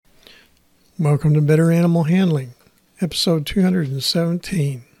Welcome to Better Animal Handling, episode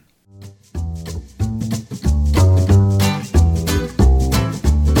 217.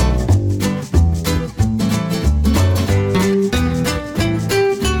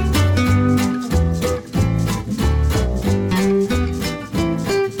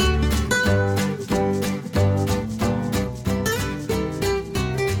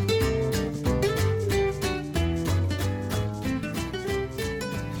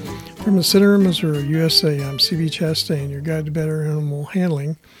 From the Center of Missouri, USA, I'm C.B. Chastain, your guide to better animal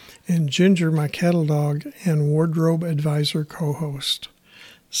handling, and Ginger, my cattle dog and wardrobe advisor co-host.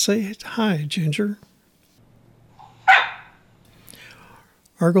 Say hi, Ginger.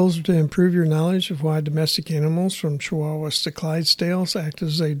 Our goals are to improve your knowledge of why domestic animals from Chihuahuas to Clydesdales act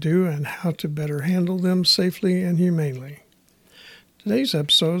as they do and how to better handle them safely and humanely. Today's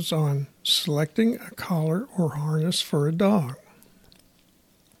episode is on selecting a collar or harness for a dog.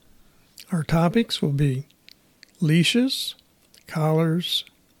 Our topics will be leashes, collars,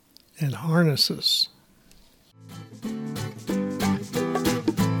 and harnesses.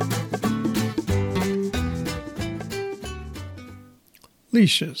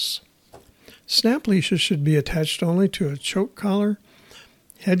 Leashes. Snap leashes should be attached only to a choke collar,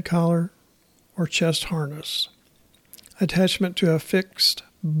 head collar, or chest harness. Attachment to a fixed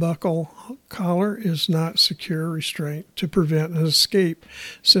buckle collar is not secure restraint to prevent an escape,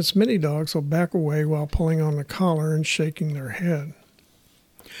 since many dogs will back away while pulling on the collar and shaking their head.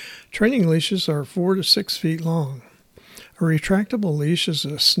 Training leashes are 4 to 6 feet long. A retractable leash is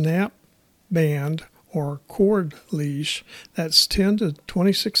a snap band or cord leash that's 10 to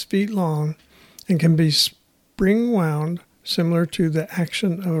 26 feet long and can be spring wound, similar to the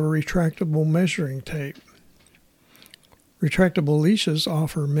action of a retractable measuring tape. Retractable leashes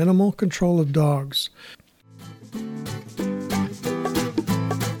offer minimal control of dogs.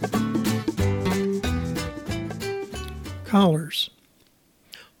 Collars.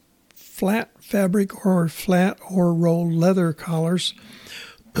 Flat fabric or flat or rolled leather collars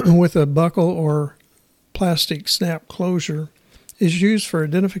with a buckle or plastic snap closure is used for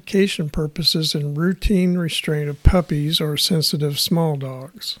identification purposes and routine restraint of puppies or sensitive small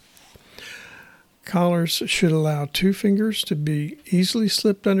dogs. Collars should allow 2 fingers to be easily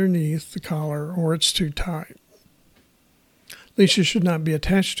slipped underneath the collar or it's too tight. Leashes should not be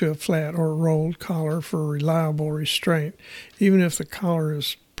attached to a flat or rolled collar for reliable restraint. Even if the collar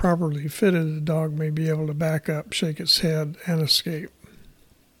is properly fitted, the dog may be able to back up, shake its head, and escape.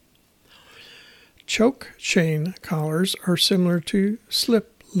 Choke chain collars are similar to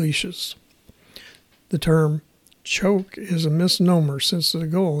slip leashes. The term choke is a misnomer since the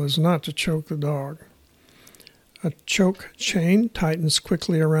goal is not to choke the dog. A choke chain tightens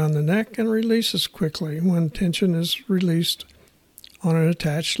quickly around the neck and releases quickly when tension is released on an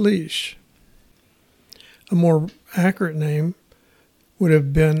attached leash. A more accurate name would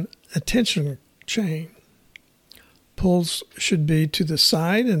have been a tension chain. Pulls should be to the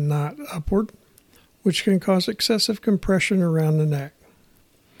side and not upward, which can cause excessive compression around the neck.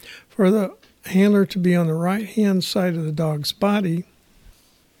 For the handler to be on the right-hand side of the dog's body,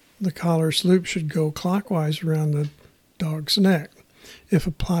 the collar's loop should go clockwise around the dog's neck. If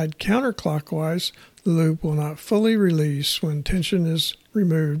applied counterclockwise, the loop will not fully release when tension is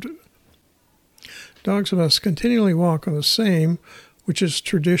removed. Dogs must continually walk on the same, which is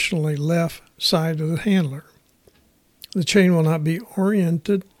traditionally left side of the handler. The chain will not be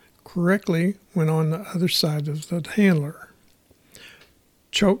oriented correctly when on the other side of the handler.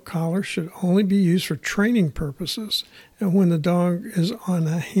 Choke collars should only be used for training purposes and when the dog is on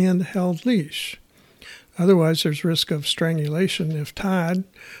a handheld leash. Otherwise, there's risk of strangulation if tied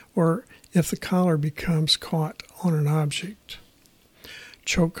or if the collar becomes caught on an object.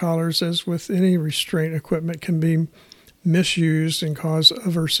 Choke collars, as with any restraint equipment, can be misused and cause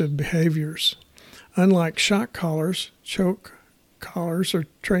aversive behaviors. Unlike shock collars, choke collars are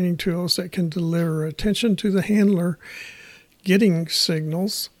training tools that can deliver attention to the handler, getting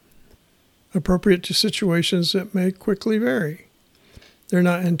signals appropriate to situations that may quickly vary. They're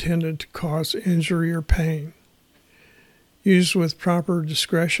not intended to cause injury or pain. Used with proper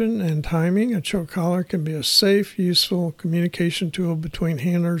discretion and timing, a choke collar can be a safe, useful communication tool between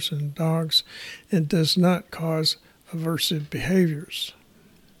handlers and dogs and does not cause aversive behaviors.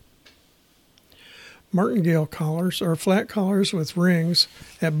 Martingale collars are flat collars with rings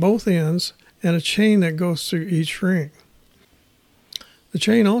at both ends and a chain that goes through each ring. The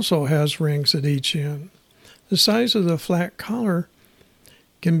chain also has rings at each end. The size of the flat collar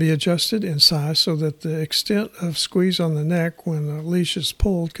can be adjusted in size so that the extent of squeeze on the neck when the leash is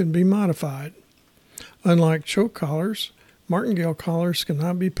pulled can be modified. Unlike choke collars, Martingale collars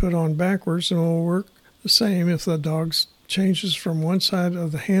cannot be put on backwards and will work the same if the dog changes from one side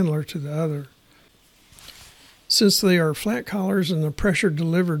of the handler to the other. Since they are flat collars and the pressure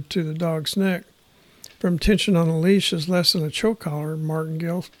delivered to the dog's neck from tension on a leash is less than a choke collar,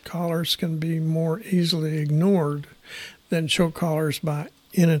 martingale collars can be more easily ignored than choke collars by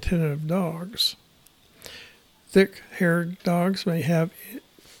inattentive dogs. Thick-haired dogs may have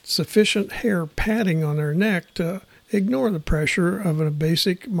sufficient hair padding on their neck to ignore the pressure of a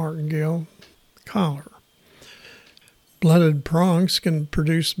basic martingale collar. Blunted prongs can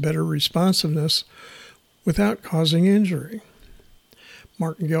produce better responsiveness without causing injury.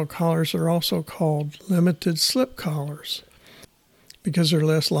 Martingale collars are also called limited slip collars because they're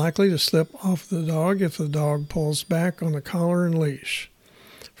less likely to slip off the dog if the dog pulls back on the collar and leash.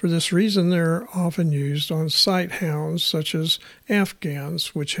 For this reason, they're often used on sight hounds such as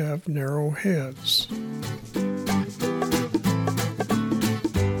Afghans, which have narrow heads.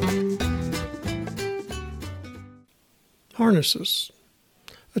 Harnesses.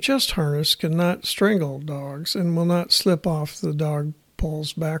 A chest harness cannot strangle dogs and will not slip off the dog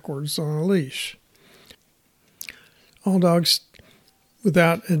pulls backwards on a leash. All dogs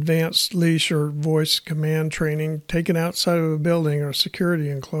without advanced leash or voice command training taken outside of a building or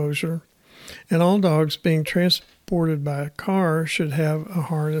security enclosure, and all dogs being transported by a car should have a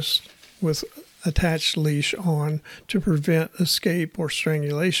harness with attached leash on to prevent escape or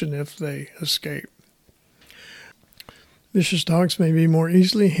strangulation if they escape. Vicious dogs may be more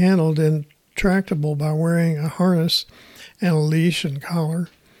easily handled and tractable by wearing a harness and a leash and collar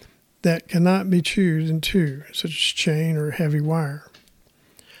that cannot be chewed in two, such as chain or heavy wire.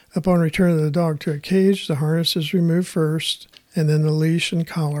 Upon return of the dog to a cage, the harness is removed first, and then the leash and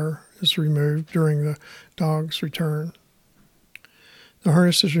collar is removed during the dog's return. The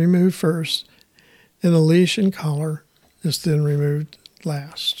harness is removed first, and the leash and collar is then removed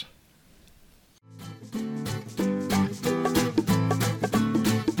last.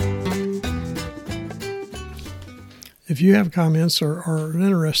 If you have comments or are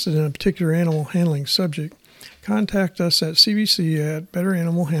interested in a particular animal handling subject, contact us at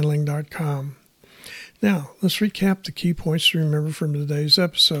cbc@betteranimalhandling.com. Now, let's recap the key points to remember from today's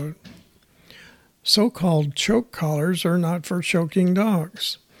episode. So-called choke collars are not for choking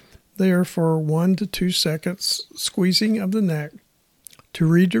dogs. They are for 1 to 2 seconds squeezing of the neck to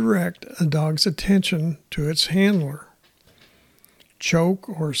redirect a dog's attention to its handler. Choke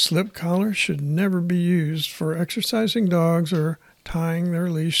or slip collars should never be used for exercising dogs or tying their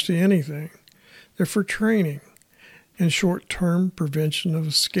leash to anything. They're for training and short-term prevention of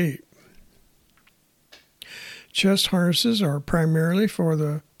escape. Chest harnesses are primarily for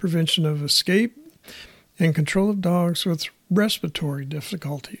the prevention of escape and control of dogs with respiratory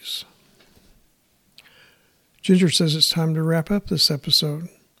difficulties. Ginger says it's time to wrap up this episode.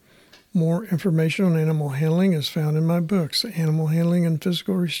 More information on animal handling is found in my books, Animal Handling and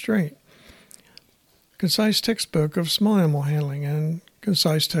Physical Restraint, Concise Textbook of Small Animal Handling, and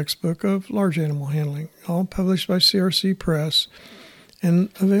Concise Textbook of Large Animal Handling, all published by CRC Press and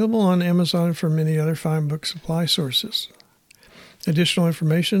available on Amazon and from many other fine book supply sources. Additional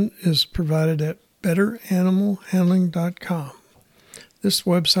information is provided at betteranimalhandling.com. This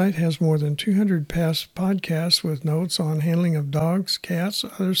website has more than 200 past podcasts with notes on handling of dogs, cats,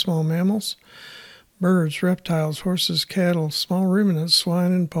 other small mammals, birds, reptiles, horses, cattle, small ruminants,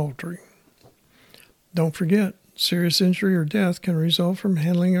 swine, and poultry. Don't forget, serious injury or death can result from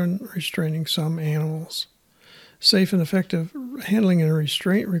handling and restraining some animals. Safe and effective handling and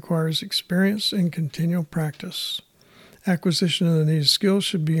restraint requires experience and continual practice. Acquisition of the needed skills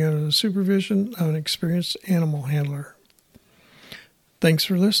should be under the supervision of an experienced animal handler. Thanks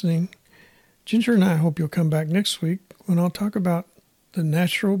for listening. Ginger and I hope you'll come back next week when I'll talk about the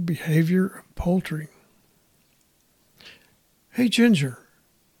natural behavior of poultry. Hey, Ginger,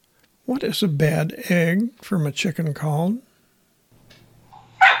 what is a bad egg from a chicken called?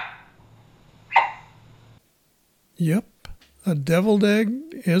 Yep, a deviled egg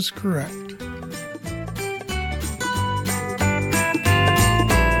is correct.